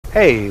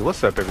Hey,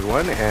 what's up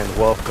everyone, and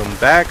welcome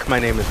back. My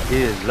name is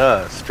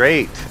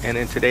Illustrate, and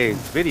in today's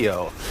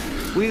video,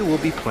 we will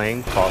be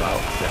playing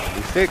Fallout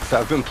 76.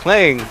 I've been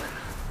playing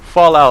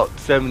Fallout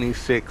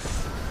 76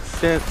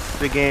 since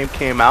the game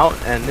came out,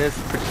 and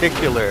this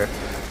particular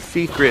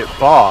secret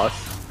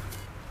boss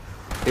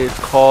is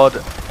called,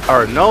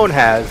 or known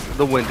as,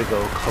 the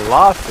Wendigo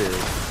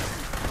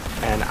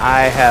Colossus. And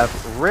I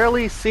have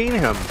rarely seen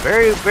him,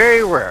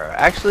 very rare.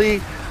 Actually,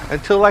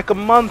 until like a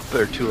month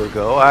or two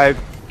ago, I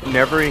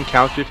never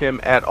encountered him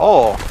at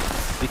all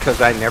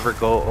because I never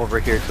go over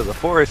here to the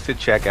forest to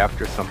check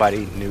after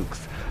somebody nukes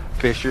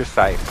Fisher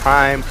Site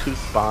Prime to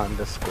spawn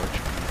the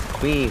Scorched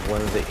Queen, one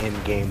of the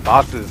in-game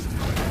bosses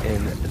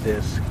in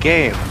this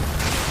game.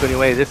 So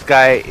anyway, this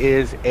guy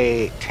is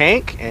a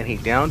tank and he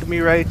downed me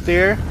right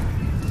there,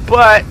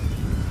 but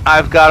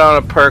I've got on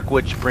a perk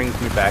which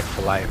brings me back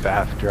to life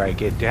after I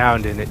get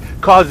downed, and it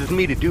causes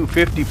me to do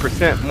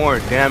 50% more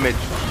damage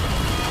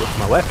with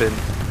my weapon,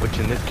 which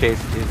in this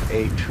case is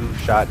a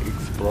two-shot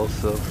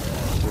explosive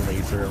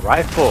laser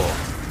rifle.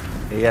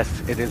 Yes,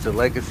 it is a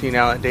legacy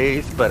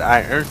nowadays, but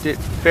I earned it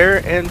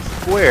fair and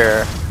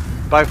square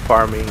by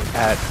farming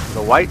at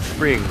the White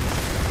Springs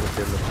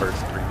within the first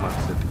 3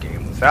 months that the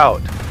game was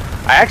out.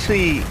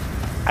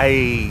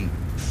 I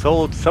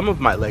sold some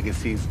of my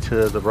legacies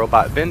to the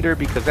robot vendor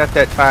because at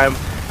that time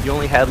you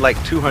only had like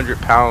 200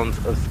 pounds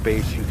of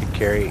space you could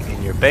carry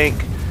in your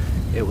bank.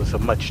 It was a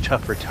much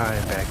tougher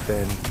time back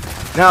then.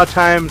 Now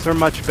times are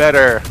much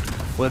better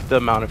with the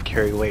amount of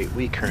carry weight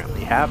we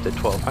currently have, the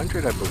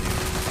 1200 I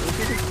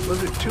believe.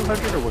 Was it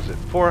 200 or was it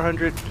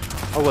 400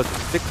 or was it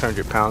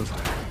 600 pounds?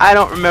 I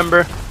don't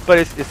remember, but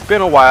it's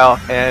been a while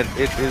and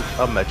it is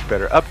a much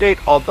better update.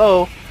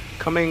 Although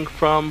coming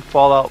from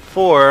Fallout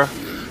 4,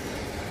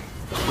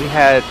 we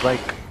had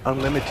like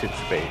unlimited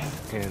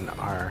space in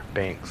our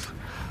banks.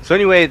 So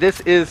anyway, this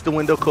is the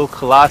Wendigo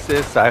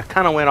Colossus. I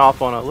kind of went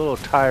off on a little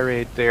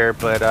tirade there,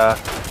 but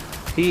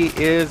he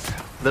is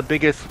the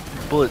biggest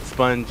bullet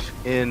sponge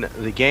in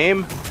the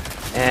game,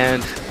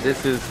 and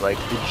this is like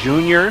the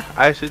junior,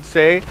 I should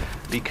say,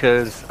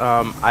 because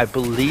I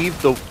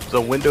believe the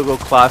Wendigo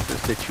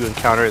Colossus that you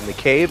encounter in the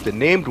cave, the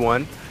named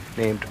one,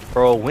 named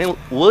Earl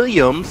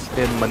Williams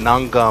in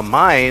Monongah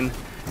Mine,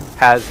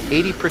 has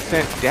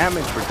 80%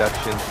 damage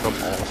reduction from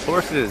all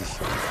sources.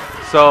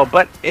 So,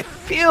 but it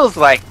feels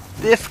like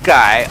this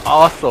guy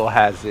also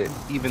has it,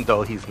 even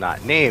though he's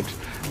not named.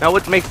 Now,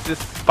 what makes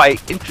this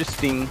fight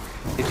interesting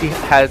is he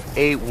has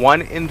a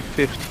 1 in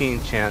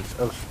 15 chance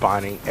of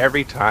spawning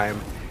every time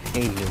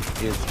a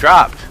nuke is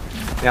dropped.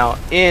 Now,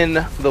 in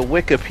the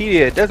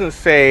Wikipedia, it doesn't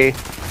say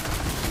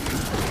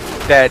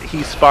that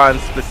he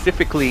spawns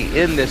specifically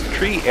in this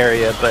tree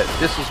area, but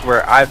this is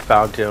where I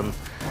found him.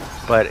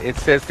 But it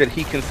says that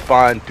he can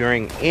spawn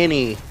during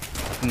any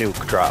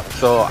nuke drop.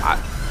 So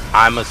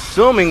I'm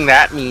assuming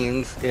that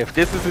means if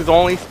this is his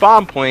only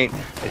spawn point,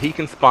 that he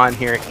can spawn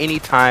here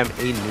anytime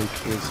a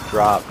nuke is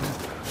dropped.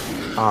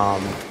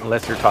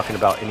 Unless you're talking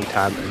about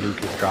anytime a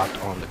nuke is dropped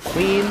on the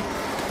Queen.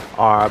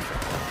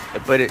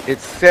 But it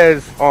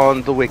says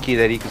on the wiki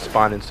that he can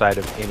spawn inside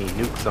of any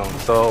nuke zone.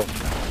 So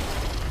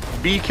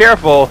be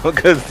careful,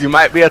 because you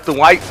might be at the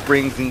White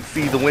Springs and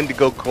see the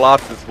Wendigo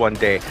Colossus one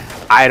day.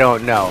 I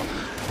don't know.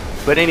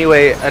 But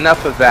anyway,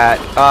 enough of that.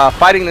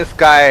 Fighting this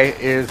guy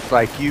is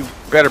like, you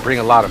better bring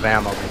a lot of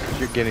ammo because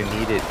you're gonna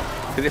need it.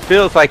 Because it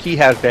feels like he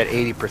has that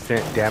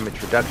 80%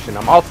 damage reduction.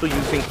 I'm also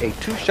using a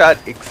two-shot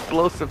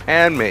explosive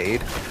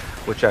handmade,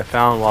 which I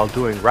found while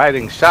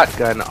riding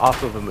shotgun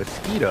off of a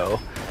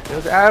mosquito. It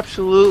was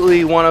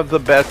absolutely one of the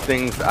best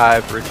things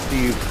I've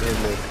received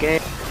in this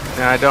game.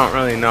 And I don't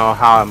really know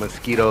how a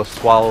mosquito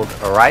swallowed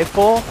a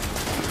rifle,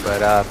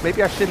 but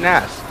maybe I shouldn't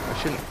ask.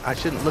 I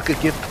shouldn't look a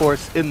gift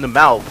horse in the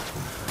mouth.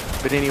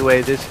 But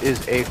anyway, this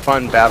is a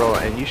fun battle,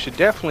 and you should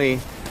definitely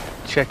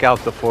check out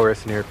the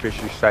forest near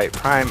Fisher Site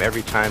Prime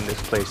every time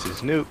this place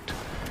is nuked,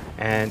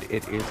 and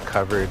it is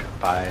covered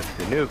by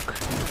the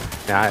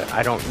nuke. Now,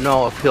 I don't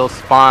know if he'll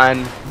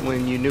spawn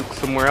when you nuke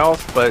somewhere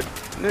else, but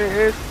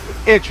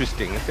it's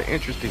interesting. It's an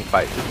interesting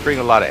fight. Just bring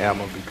a lot of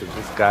ammo because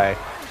this guy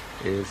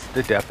is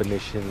the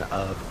definition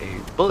of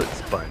a bullet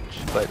sponge.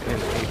 But in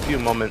a few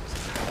moments,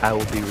 I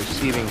will be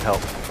receiving help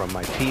from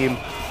my team.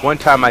 One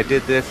time I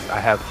did this, I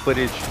have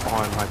footage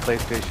on my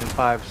PlayStation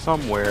 5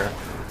 somewhere,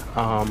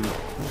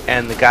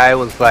 and the guy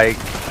was like,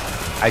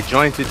 I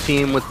joined the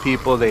team with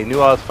people, they knew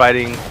I was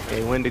fighting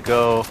a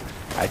Wendigo.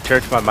 I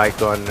turned my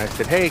mic on and I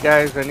said, hey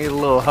guys, I need a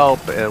little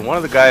help. And one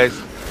of the guys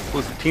who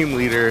was the team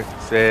leader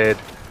said,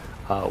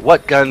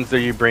 what guns are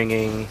you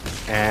bringing?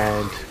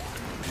 And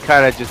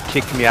kind of just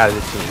kicked me out of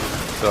the team.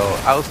 So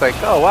I was like,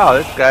 oh wow,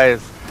 this guy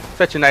is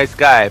such a nice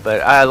guy.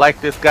 But I like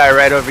this guy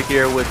right over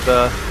here with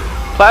the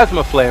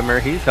plasma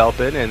flamer. He's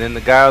helping. And then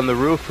the guy on the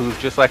roof who's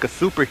just like a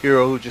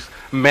superhero who just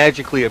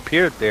magically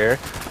appeared there,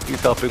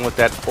 he's helping with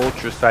that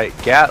ultrasight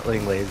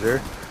Gatling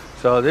laser.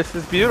 So this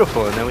is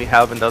beautiful. And then we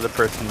have another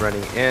person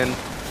running in.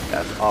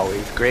 That's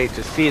always great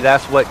to see.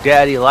 That's what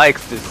Daddy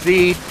likes to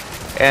see.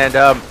 And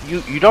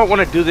you don't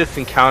want to do this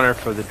encounter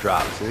for the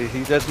drops.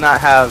 He does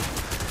not have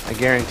a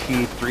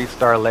guaranteed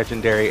 3-star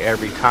legendary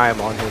every time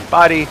on his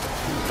body,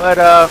 but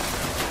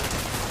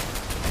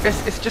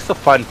it's just a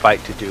fun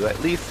fight to do at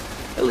least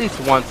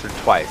once or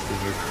twice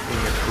in your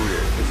career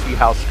to see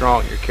how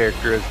strong your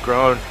character has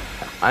grown.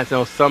 I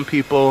know some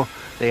people,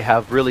 they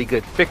have really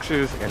good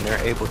fixers and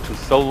they're able to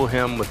solo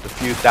him with a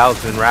few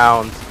thousand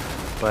rounds,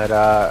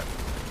 but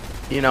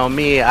you know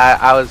me,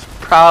 I was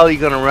probably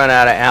gonna run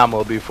out of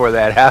ammo before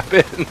that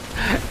happened,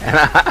 and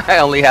I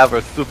only have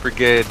a super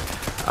good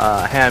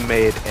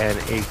handmade and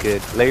a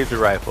good laser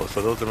rifle,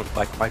 so those are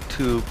like my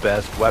two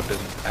best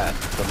weapons at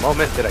the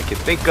moment that I can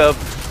think of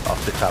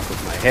off the top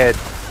of my head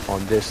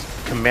on this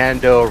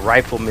commando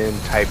rifleman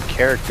type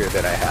character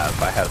that I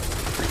have. I have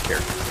 3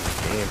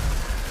 characters in the game.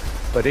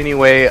 But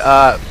anyway,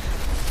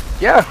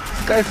 yeah,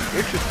 this guy's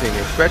interesting,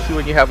 especially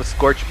when you have a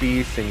Scorch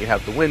Beast and you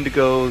have the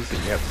Wendigos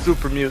and you have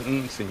super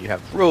mutants and you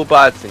have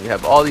robots and you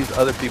have all these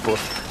other people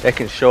that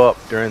can show up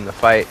during the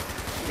fight.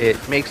 It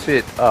makes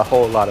it a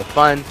whole lot of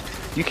fun.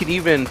 You can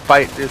even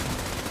fight this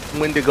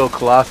Wendigo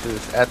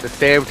Colossus at the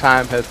same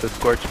time as the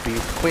Scorch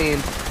Beast Queen,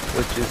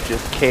 which is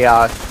just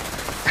chaos.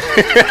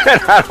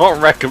 I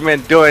don't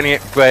recommend doing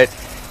it, but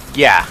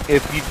yeah,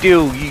 if you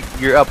do,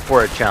 you're up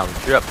for a challenge.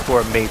 You're up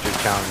for a major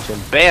challenge.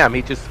 And bam,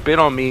 he just spit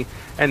on me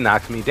and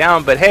knocked me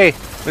down. But hey,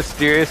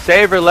 Mysterious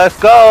Saber, let's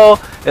go.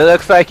 It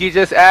looks like you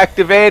just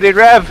activated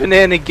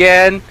Revenant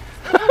again.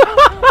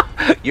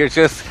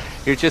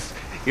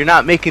 You're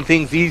not making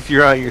things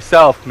easier on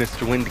yourself,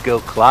 Mr. Wendigo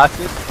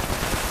Colossus.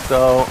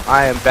 So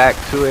I am back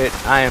to it.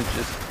 I am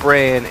just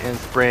spraying and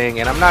spraying,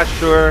 and I'm not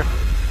sure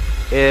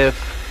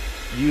if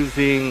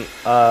using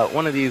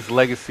one of these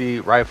legacy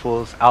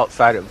rifles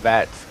outside of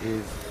VATS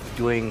is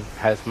doing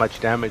as much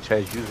damage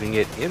as using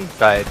it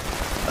inside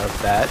of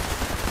VATS,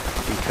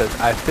 because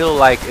I feel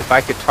like if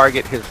I could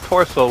target his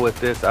torso with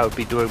this, I would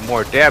be doing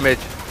more damage,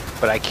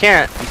 but I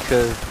can't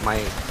because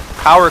my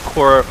power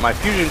core, my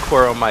fusion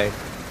core on my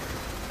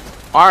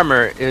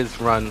armor is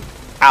run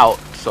out.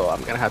 So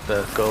I'm gonna have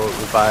to go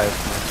revive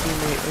my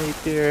teammate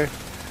right there.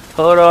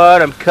 Hold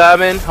on, I'm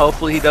coming.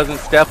 Hopefully he doesn't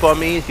step on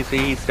me. You see,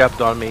 he stepped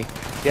on me.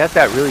 He has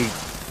that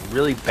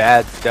really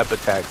bad step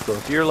attack. So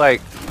if you're like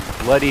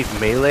bloodied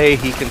melee,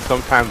 he can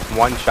sometimes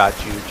one-shot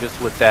you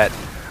just with that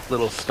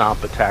little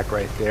stomp attack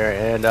right there.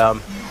 And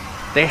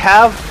they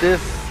have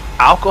this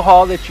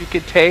alcohol that you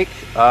could take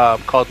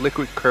called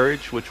Liquid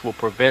Courage, which will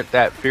prevent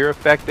that fear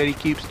effect that he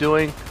keeps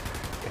doing.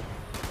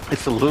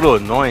 It's a little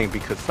annoying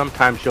because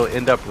sometimes you'll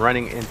end up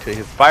running into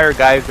his fire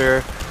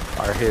geyser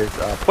or his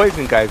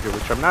poison geyser,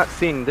 which I'm not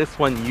seeing this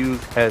one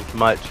used as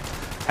much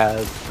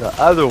as the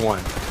other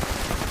one.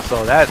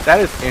 So that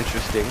is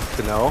interesting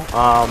to know.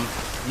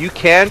 You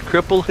can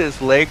cripple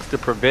his legs to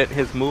prevent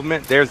his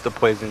movement. There's the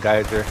poison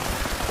geyser.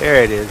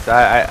 There it is.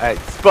 I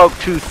spoke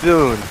too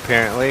soon,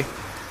 apparently.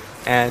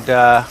 And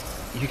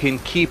you can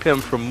keep him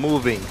from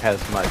moving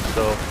as much.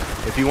 So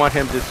if you want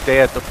him to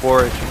stay at the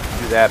forest, you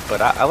can do that.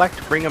 But I like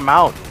to bring him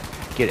out,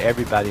 get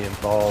everybody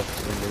involved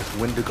in this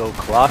Wendigo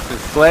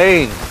Colossus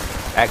slaying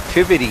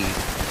activity,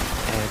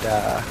 and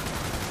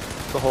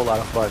it's a whole lot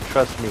of fun.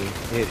 Trust me,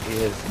 it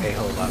is a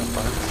whole lot of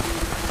fun.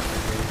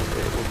 And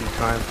it will be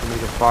time for me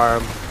to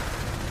farm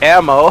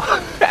ammo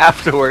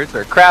afterwards,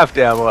 or craft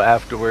ammo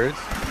afterwards,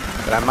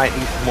 but I might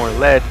need some more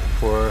lead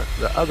for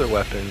the other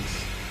weapons.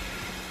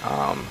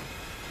 Yeah,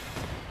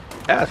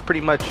 that's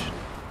pretty much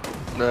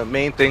the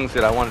main things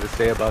that I wanted to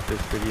say about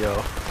this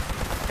video.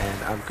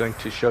 And I'm going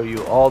to show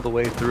you all the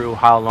way through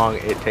how long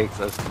it takes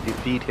us to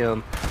defeat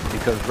him,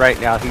 because right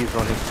now he's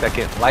on his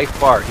 2nd life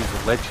bar.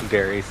 He's a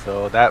legendary,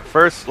 so that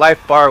first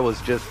life bar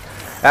was just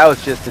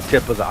the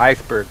tip of the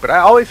iceberg. But I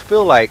always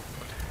feel like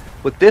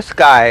with this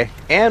guy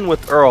and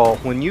with Earl,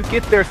 when you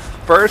get their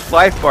first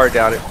life bar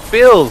down, it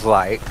feels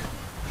like,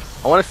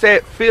 I want to say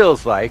it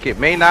feels like, it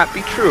may not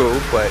be true,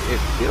 but it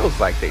feels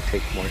like they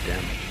take more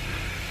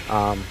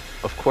damage.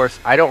 Of course,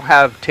 I don't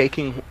have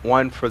taking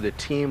one for the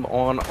team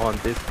on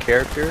this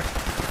character.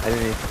 I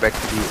didn't expect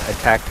to be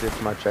attacked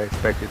this much. I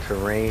expected to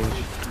range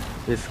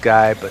this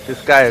guy, but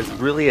this guy is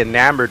really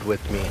enamored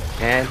with me,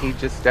 and he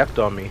just stepped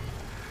on me.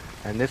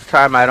 And this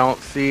time I don't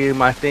see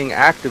my thing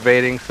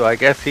activating, so I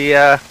guess he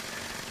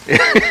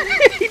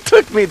he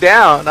took me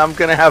down. I'm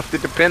gonna have to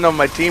depend on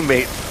my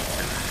teammates.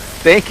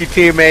 Thank you,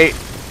 teammate.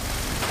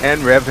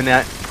 And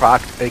Revenant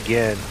procced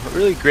again. A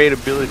really great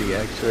ability,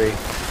 actually.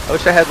 I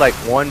wish I had like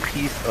one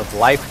piece of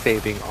life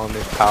saving on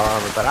this power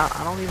armor, but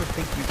I don't even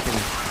think you can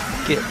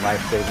get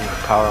life saving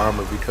with power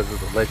armor because of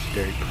the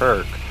legendary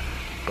perk.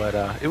 But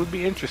it would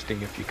be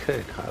interesting if you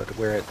could. I would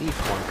wear at least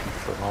one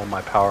piece of all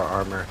my power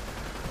armor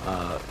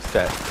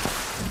set.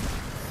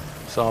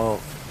 So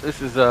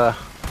this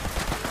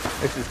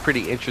is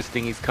pretty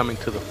interesting. He's coming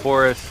to the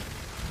forest.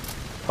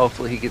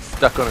 Hopefully he gets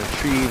stuck on a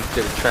tree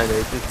instead of trying to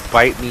just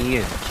bite me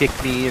and kick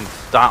me and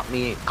stomp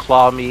me and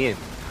claw me and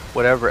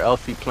whatever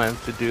else he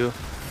plans to do.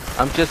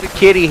 I'm just a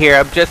kitty here.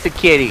 I'm just a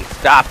kitty.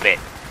 Stop it.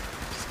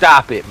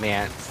 Stop it,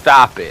 man.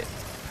 Stop it.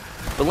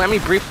 But let me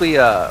briefly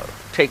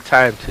take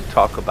time to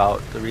talk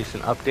about the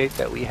recent update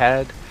that we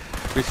had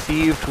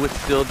received with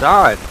Still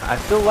Dawn. I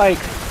feel like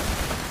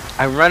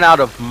I run out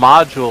of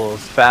modules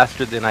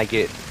faster than I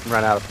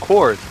run out of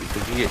cores,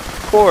 because you get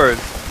cores,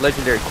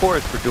 legendary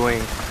cores, for doing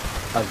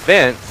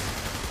events,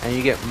 and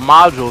you get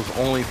modules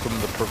only from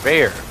the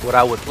purveyor. What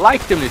I would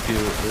like them to do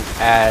is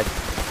add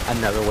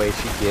another way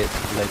to get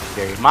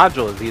legendary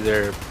modules,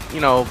 either, you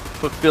know,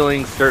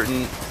 fulfilling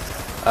certain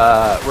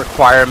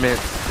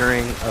requirements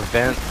during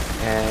events,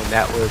 and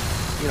that would,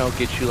 you know,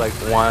 get you like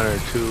 1 or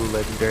 2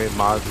 legendary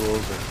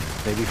modules,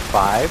 or maybe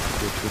 5,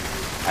 which would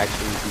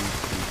actually be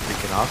pretty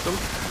freaking awesome.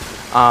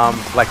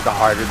 Like the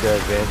harder the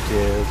event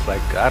is,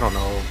 like, I don't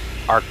know,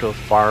 Arctos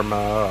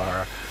Pharma,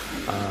 or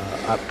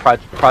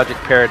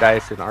Project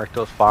Paradise and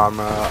Arctos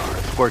Pharma,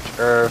 or Scorched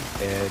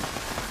Earth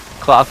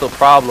and Colossal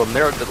Problem.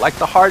 They're like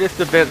the hardest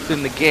events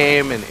in the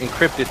game, and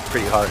Encrypted's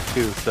pretty hard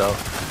too. So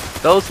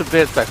those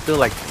events, I feel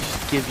like they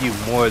should give you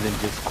more than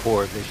just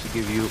cores. They should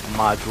give you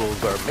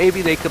modules, or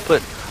maybe they could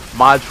put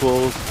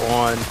modules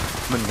on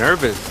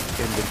Minerva's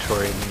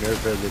inventory.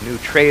 Minerva, the new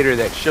trader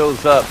that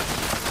shows up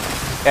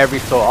every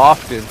so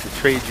often to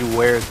trade you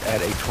wares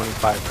at a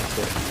 25%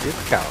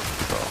 discount.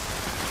 So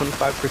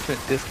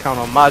 25% discount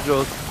on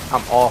modules,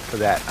 I'm all for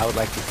that. I would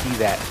like to see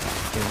that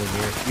in the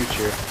near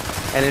future.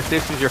 And if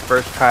this is your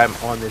first time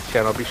on this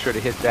channel, be sure to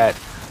hit that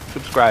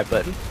subscribe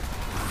button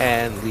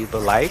and leave a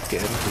like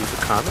and leave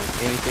a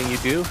comment. Anything you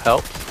do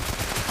helps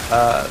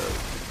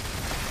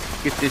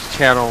get this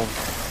channel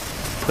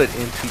put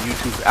into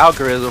YouTube's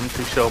algorithm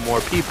to show more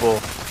people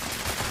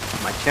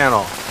my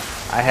channel.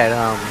 I had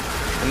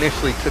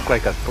initially took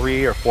like a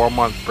 3 or 4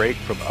 month break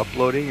from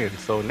uploading, and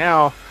so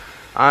now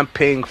I'm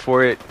paying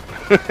for it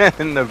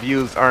and the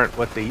views aren't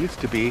what they used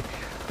to be,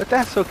 but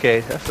that's okay.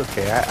 That's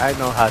okay. I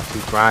know how to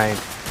grind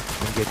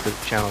and get the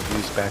channel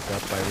views back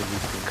up by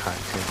releasing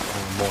content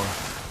on a more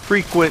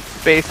frequent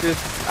basis.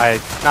 I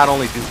not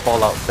only do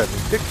Fallout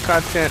 76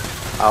 content,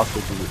 I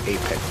also do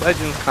Apex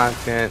Legends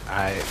content.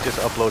 I just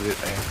uploaded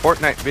a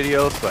Fortnite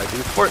video, so I do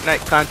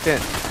Fortnite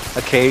content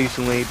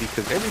occasionally,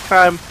 because every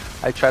time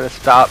I try to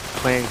stop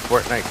playing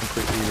Fortnite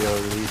completely,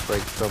 they'll release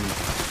like some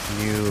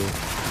new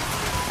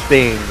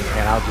thing,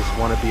 and I'll just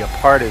want to be a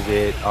part of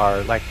it.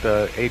 Or like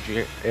the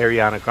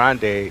Ariana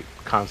Grande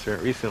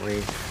concert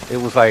recently, it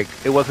was like,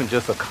 it wasn't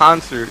just a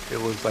concert,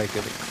 it was like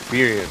an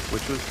experience,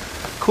 which was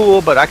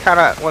cool, but I kind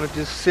of want to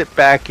just sit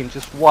back and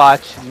just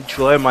watch and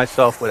enjoy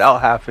myself without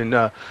having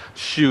to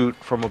shoot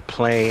from a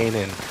plane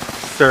and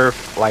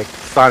surf like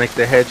Sonic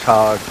the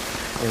Hedgehog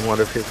in one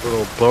of his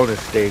little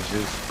bonus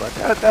stages. But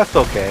that's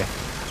okay.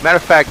 Matter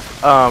of fact,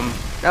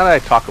 now that I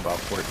talk about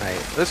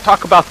Fortnite, let's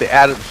talk about the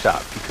Atom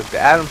Shop, because the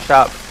Atom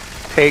Shop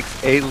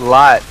takes a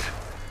lot.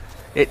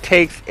 It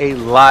takes a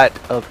lot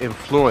of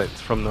influence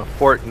from the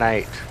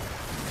Fortnite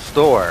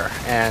store,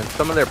 and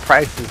some of their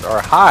prices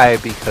are high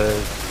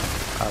because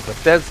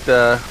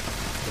Bethesda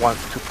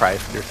wants to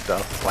price their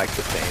stuff like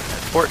the same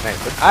as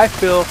Fortnite. But I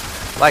feel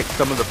like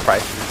some of the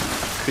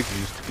prices could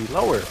use to be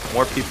lower.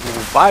 More people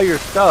will buy your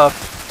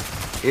stuff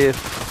if,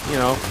 you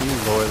know,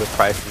 you lower the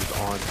prices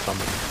on some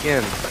of the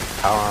skins, like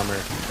Power Armor.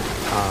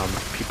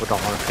 People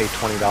don't want to pay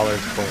 $20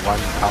 for one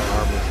Power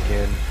Armor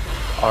skin,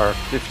 or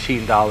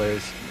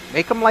 $15.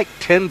 Make them like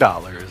 $10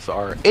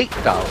 or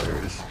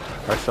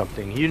 $8 or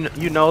something.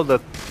 You know the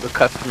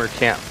customer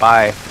can't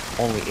buy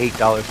only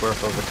 $8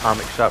 worth of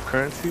Atomic Shop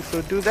currency,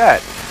 so do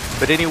that.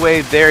 But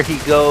anyway, there he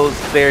goes,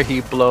 there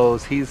he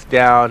blows, he's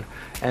down,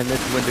 and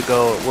this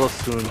Wendigo will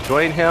soon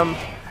join him.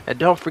 And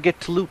don't forget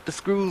to loot the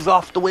screws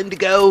off the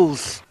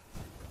Wendigos.